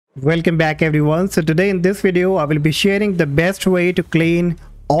Welcome back everyone. So today in this video I will be sharing the best way to clean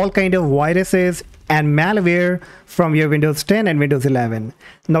all kind of viruses and malware from your Windows 10 and Windows 11.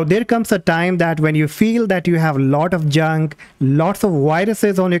 Now there comes a time that when you feel that you have a lot of junk, lots of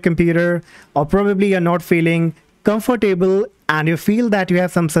viruses on your computer, or probably you're not feeling comfortable and you feel that you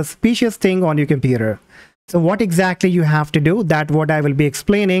have some suspicious thing on your computer. So what exactly you have to do, that what I will be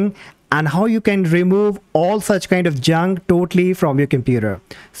explaining, and how you can remove all such kind of junk totally from your computer.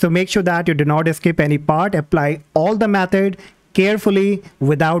 So make sure that you do not skip any part, apply all the method carefully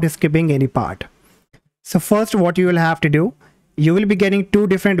without skipping any part. So first what you will have to do, you will be getting two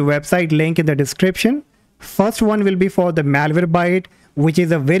different website link in the description. First one will be for the Malwarebytes, which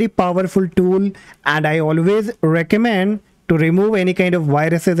is a very powerful tool, and I always recommend to remove any kind of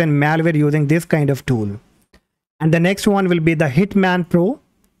viruses and malware using this kind of tool. And the next one will be the Hitman Pro.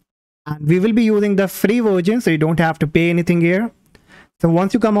 And we will be using the free version, so you don't have to pay anything here. So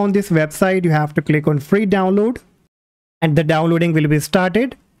once you come on this website, you have to click on free download and the downloading will be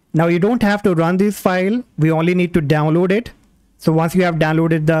started. Now you don't have to run this file, we only need to download it. So once you have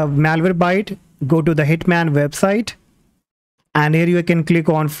downloaded the Malwarebytes, go to the Hitman website and here you can click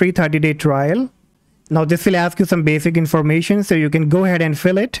on free 30-day trial. Now this will ask you some basic information, so you can go ahead and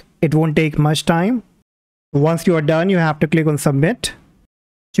fill it. It won't take much time. Once you are done, you have to click on submit.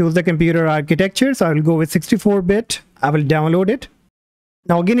 Choose the computer architecture, so I will go with 64-bit. I will download it.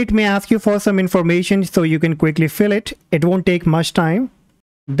 Now again, it may ask you for some information, so you can quickly fill it. It won't take much time.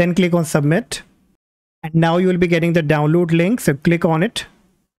 Then click on submit. And now you will be getting the download link, so click on it.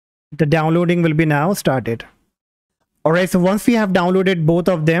 The downloading will be now started. Alright, so once we have downloaded both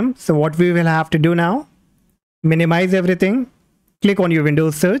of them, so what we will have to do now, minimize everything. Click on your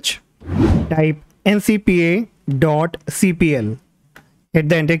Windows search. Type ncpa.cpl. Hit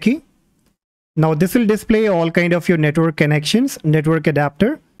the enter key. Now this will display all kind of your network connections, network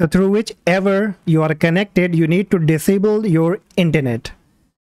adapter. So through whichever you are connected, you need to disable your internet.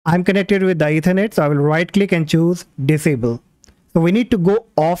 I'm connected with the Ethernet, so I will right click and choose disable. So we need to go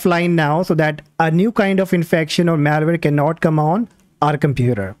offline now so that a new kind of infection or malware cannot come on our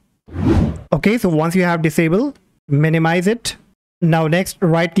computer. Okay, so once you have disabled, minimize it. Now next,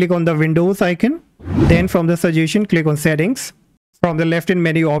 right click on the Windows icon. Then from the suggestion, click on settings. From the left in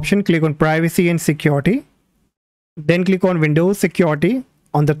menu option, click on privacy and security. Then click on Windows security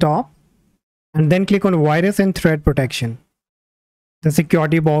on the top. And then click on virus and threat protection. The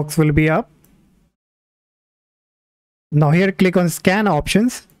security box will be up. Now here click on scan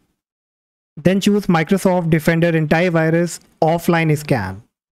options. Then choose Microsoft Defender Antivirus Offline Scan.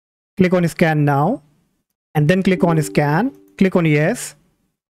 Click on scan now. And then click on scan. Click on yes.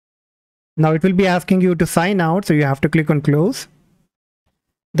 Now it will be asking you to sign out, so you have to click on close.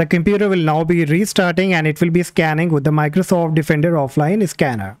 The computer will now be restarting and it will be scanning with the Microsoft Defender Offline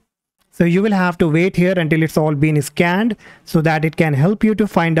Scanner. So you will have to wait here until it's all been scanned so that it can help you to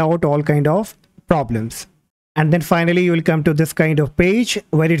find out all kind of problems. And then finally you will come to this kind of page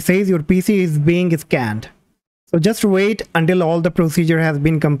where it says your PC is being scanned. So just wait until all the procedure has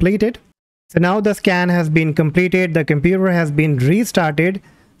been completed. So now the scan has been completed, the computer has been restarted.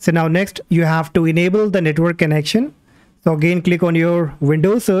 So now next you have to enable the network connection. So again, click on your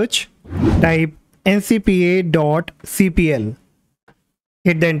Windows search, type ncpa.cpl.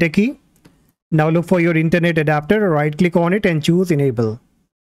 Hit the enter key. Now look for your internet adapter, right click on it and choose enable.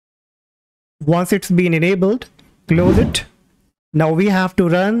 Once it's been enabled, close it. Now we have to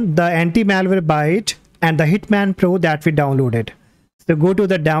run the anti-Malwarebytes and the Hitman Pro that we downloaded. So go to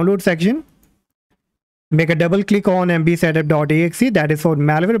the download section. Make a double click on mbsetup.exe, that is for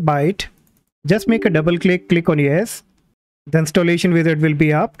Malwarebytes. Just make a double click, click on yes. The installation wizard will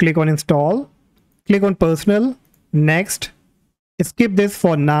be up. Click on install. Click on personal. Next. Skip this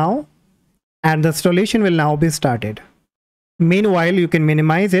for now. And the installation will now be started. Meanwhile, you can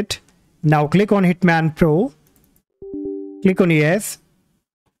minimize it. Now click on Hitman Pro. Click on yes.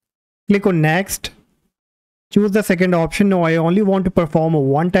 Click on next. Choose the second option. No, I only want to perform a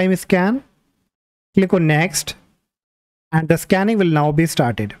one-time scan. Click on next. And the scanning will now be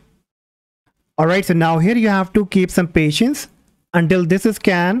started. Alright, so now here you have to keep some patience until this is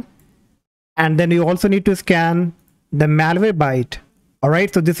scanned, and then you also need to scan the Malwarebytes.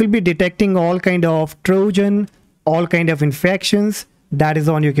 Alright, so this will be detecting all kind of trojan, all kind of infections that is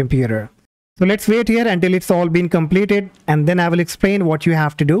on your computer. So let's wait here until it's all been completed and then I will explain what you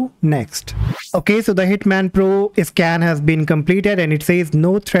have to do next. Okay, so the Hitman Pro scan has been completed and it says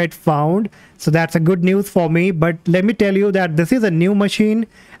no threat found. So that's a good news for me, but let me tell you that this is a new machine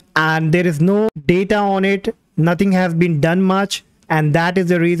and there is no data on it, nothing has been done much, and that is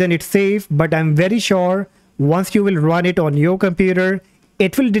the reason it's safe. But I'm very sure once you will run it on your computer,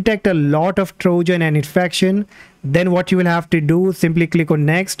 it will detect a lot of Trojan and infection. Then what you will have to do, simply click on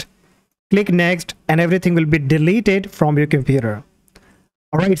next, click next, and everything will be deleted from your computer.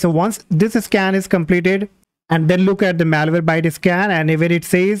 All right, so once this scan is completed, and then look at the Malwarebytes scan, and where it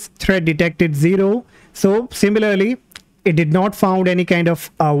says threat detected 0. So similarly, it did not found any kind of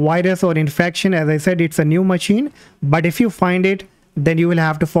virus or infection. As I said, it's a new machine, but if you find it, then you will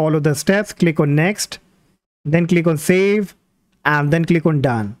have to follow the steps. Click on next, then click on save, and then click on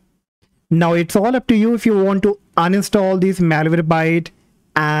done. Now it's all up to you. If you want to uninstall this Malwarebytes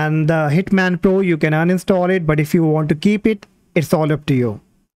and the Hitman Pro, you can uninstall it, but if you want to keep it, it's all up to you.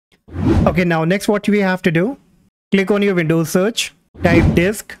 Okay, now next what we have to do, click on your Windows search, type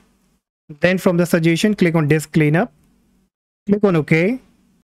disk, then from the suggestion click on DiskCleanup, click on OK.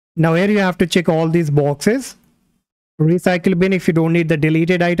 Now here you have to check all these boxes. Recycle bin, if you don't need the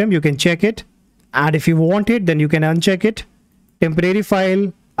deleted item, you can check it, and if you want it, then you can uncheck it. Temporary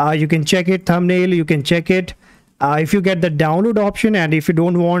file, you can check it. Thumbnail, you can check it. If you get the download option, and if you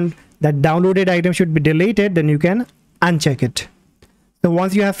don't want that downloaded item should be deleted, then you can uncheck it. So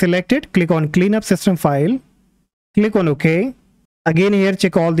once you have selected, click on cleanup system file, click on OK. Again here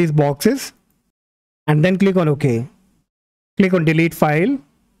check all these boxes, and then click on OK. Click on delete file,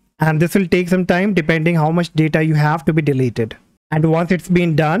 and this will take some time depending how much data you have to be deleted. And once it's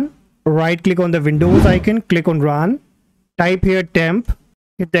been done, right click on the Windows icon, click on run, type here temp,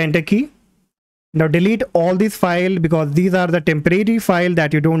 hit the enter key. Now delete all these files because these are the temporary file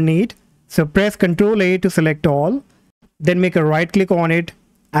that you don't need. So press Ctrl A to select all, then make a right click on it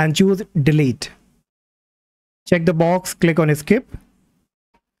and choose delete. Check the box, click on skip,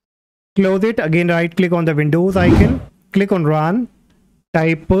 close it. Again right click on the Windows icon, click on run,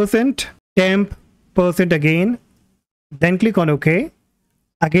 type %temp again, then click on OK.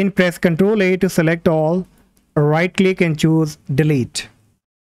 Again press Ctrl A to select all, right click and choose delete.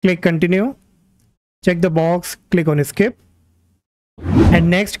 Click continue, check the box, click on skip, and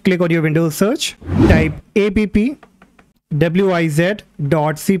next click on your Windows search, type appwiz.cpl,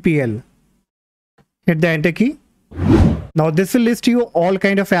 hit the enter key. Now this will list you all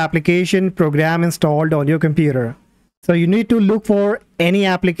kind of application program installed on your computer. So you need to look for any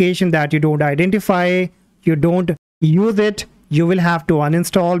application that you don't identify, you don't use it, you will have to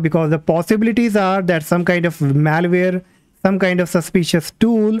uninstall, because the possibilities are that some kind of malware, some kind of suspicious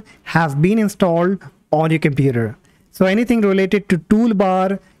tool has been installed on your computer. So anything related to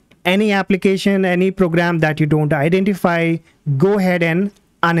toolbar, any application, any program that you don't identify, go ahead and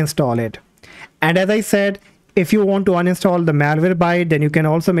uninstall it. And as I said, if you want to uninstall the Malwarebytes, then you can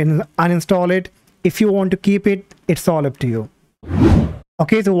also uninstall it. If you want to keep it, it's all up to you.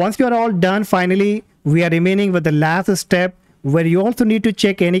 Okay, so once you are all done, finally we are remaining with the last step, where you also need to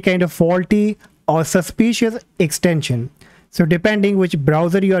check any kind of faulty or suspicious extension. So depending which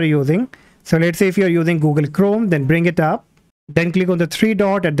browser you are using, so let's say if you are using Google Chrome, then bring it up, then click on the 3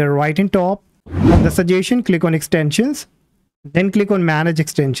 dot at the right in top. On the suggestion, click on extensions, then click on manage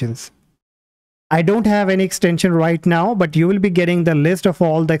extensions. I don't have any extension right now, but you will be getting the list of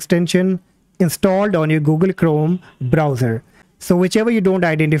all the extension installed on your Google Chrome browser. So whichever you don't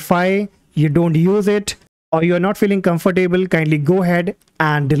identify, you don't use it, or you're not feeling comfortable, kindly go ahead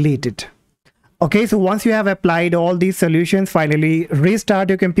and delete it. Okay, so once you have applied all these solutions, finally restart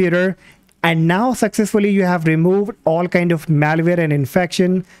your computer, and now successfully you have removed all kind of malware and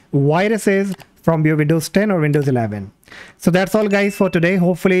infection viruses from your Windows 10 or Windows 11. So that's all guys for today.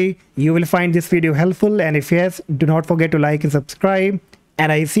 Hopefully you will find this video helpful, and if yes, do not forget to like and subscribe,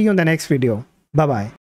 and I see you in the next video. Bye bye.